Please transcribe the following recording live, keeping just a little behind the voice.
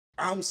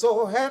I'm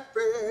so happy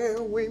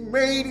we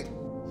made it.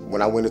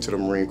 When I went into the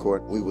Marine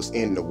Corps, we was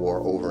in the war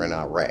over in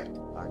Iraq.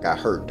 I got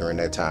hurt during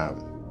that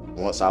time.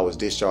 Once I was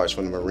discharged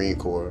from the Marine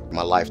Corps,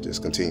 my life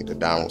just continued to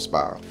downward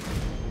spiral.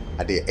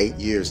 I did 8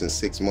 years and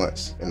 6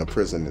 months in a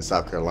prison in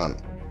South Carolina.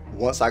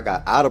 Once I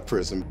got out of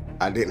prison,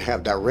 I didn't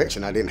have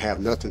direction. I didn't have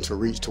nothing to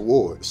reach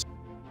towards.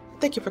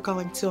 Thank you for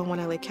calling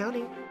 211 LA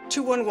County.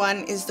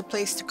 211 is the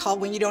place to call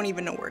when you don't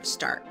even know where to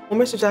start. When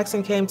Mr.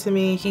 Jackson came to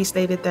me, he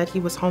stated that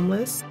he was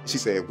homeless. She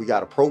said, we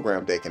got a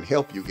program that can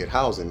help you get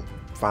housing.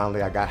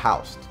 Finally, I got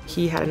housed.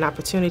 He had an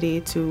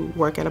opportunity to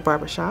work at a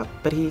barbershop,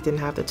 but he didn't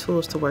have the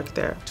tools to work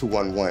there.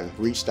 211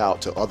 reached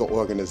out to other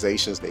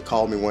organizations. They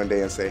called me one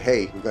day and said,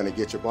 hey, we're gonna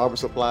get your barber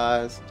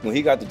supplies. When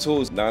he got the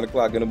tools, 9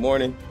 o'clock in the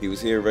morning, he was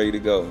here ready to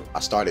go.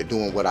 I started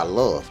doing what I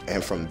love,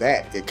 and from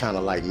that, it kind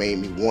of like made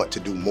me want to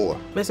do more.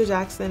 Mr.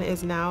 Jackson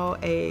is now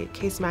a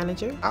case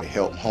manager. I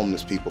help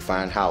homeless people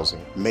find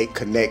housing, make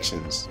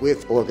connections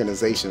with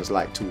organizations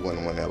like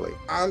 211 LA.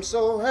 I'm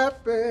so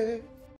happy.